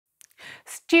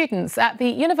Students at the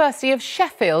University of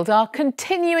Sheffield are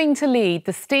continuing to lead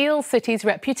the Steel City's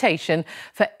reputation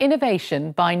for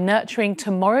innovation by nurturing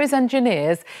tomorrow's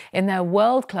engineers in their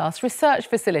world-class research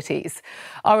facilities.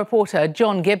 Our reporter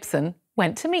John Gibson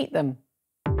went to meet them.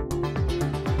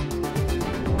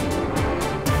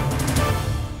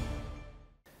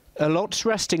 A lot's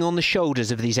resting on the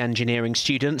shoulders of these engineering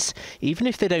students, even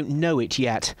if they don't know it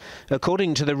yet.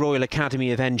 According to the Royal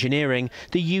Academy of Engineering,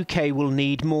 the UK will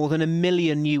need more than 1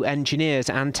 million new engineers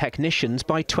and technicians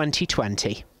by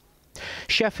 2020.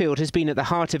 Sheffield has been at the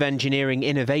heart of engineering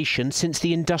innovation since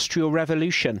the Industrial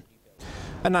Revolution.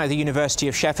 And now the University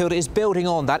of Sheffield is building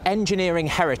on that engineering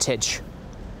heritage,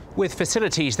 with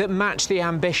facilities that match the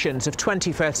ambitions of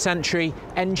 21st century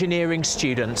engineering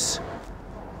students.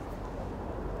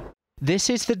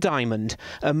 This is the Diamond,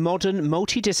 a modern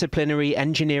multidisciplinary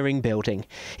engineering building.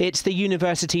 It's the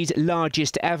university's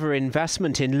largest ever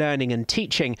investment in learning and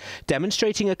teaching,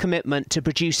 demonstrating a commitment to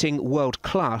producing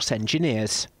world-class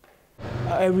engineers.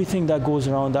 Everything that goes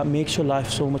around that makes your life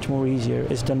so much more easier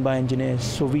is done by engineers,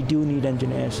 so we do need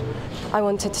engineers. I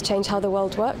wanted to change how the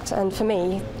world worked, and for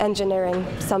me, engineering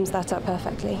sums that up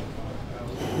perfectly.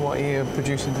 What are you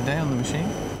producing today on the machine?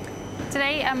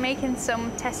 Today I'm making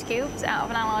some test cubes out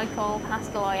of an alloy called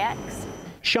Haskell IX.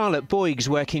 Charlotte Boyg's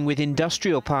working with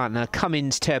industrial partner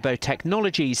Cummins Turbo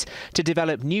Technologies to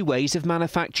develop new ways of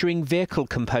manufacturing vehicle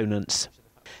components.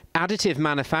 Additive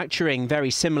manufacturing,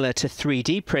 very similar to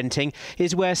 3D printing,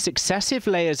 is where successive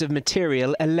layers of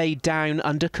material are laid down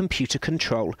under computer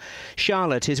control.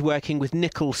 Charlotte is working with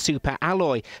nickel super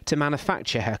alloy to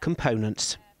manufacture her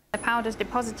components. The powder's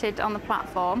deposited on the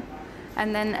platform,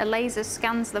 and then a laser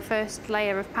scans the first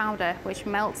layer of powder, which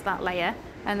melts that layer,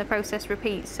 and the process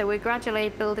repeats. So we're gradually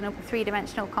building up a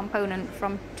three-dimensional component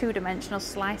from two-dimensional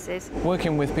slices.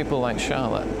 Working with people like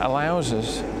Charlotte allows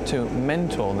us to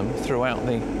mentor them throughout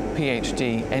the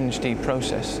PhD, ND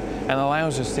process, and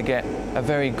allows us to get a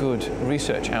very good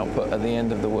research output at the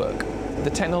end of the work. The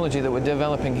technology that we're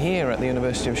developing here at the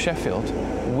University of Sheffield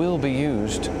will be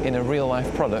used in a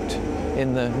real-life product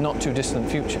in the not-too-distant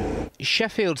future.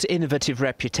 Sheffield's innovative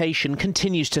reputation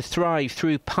continues to thrive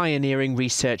through pioneering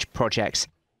research projects.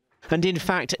 And in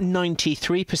fact,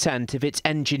 93% of its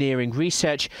engineering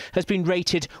research has been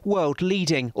rated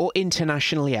world-leading or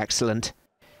internationally excellent.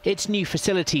 Its new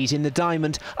facilities in the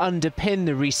Diamond underpin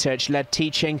the research-led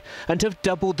teaching and have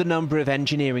doubled the number of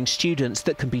engineering students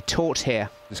that can be taught here.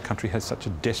 This country has such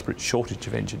a desperate shortage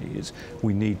of engineers.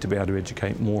 We need to be able to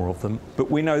educate more of them.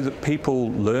 But we know that people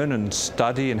learn and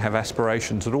study and have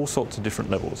aspirations at all sorts of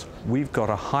different levels. We've got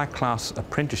a high-class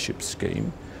apprenticeship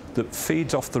scheme that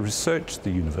feeds off the research the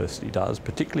university does,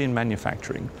 particularly in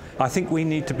manufacturing. I think we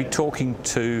need to be talking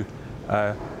to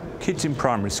kids in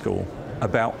primary school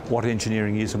about what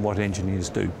engineering is and what engineers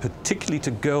do, particularly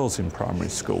to girls in primary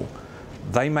school.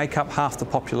 They make up half the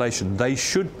population. They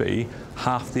should be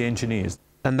half the engineers.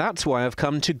 And that's why I've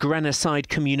come to Grenoside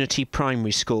Community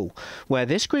Primary School, where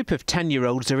this group of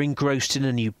 10-year-olds are engrossed in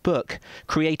a new book,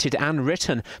 created and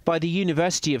written by the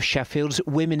University of Sheffield's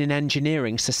Women in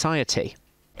Engineering Society.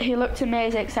 He looked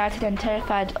amazed, excited and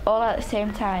terrified all at the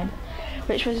same time,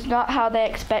 which was not how they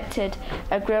expected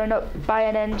a grown-up by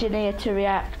an engineer to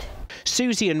react.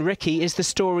 Susie and Ricky is the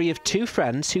story of two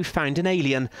friends who found an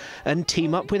alien and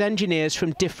team up with engineers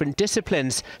from different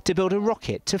disciplines to build a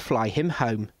rocket to fly him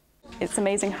home. It's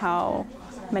amazing how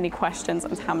many questions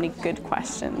and how many good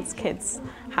questions kids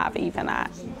have even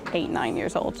at 8, 9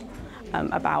 years old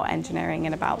about engineering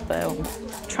and about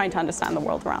trying to understand the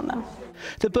world around them.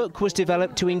 The book was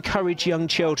developed to encourage young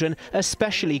children,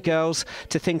 especially girls,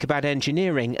 to think about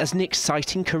engineering as an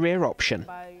exciting career option.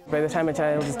 By the time a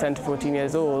child is 10 to 14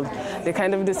 years old, they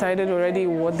kind of decided already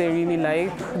what they really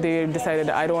like. They decided,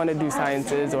 I don't want to do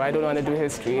sciences or I don't want to do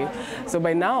history. So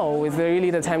by now, it's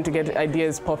really the time to get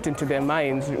ideas popped into their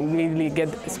minds, really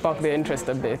spark their interest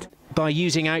a bit. By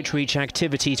using outreach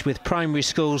activities with primary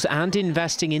schools and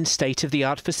investing in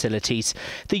state-of-the-art facilities,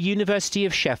 the University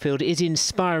of Sheffield is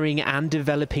inspiring and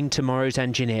developing tomorrow's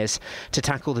engineers to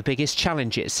tackle the biggest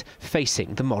challenges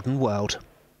facing the modern world.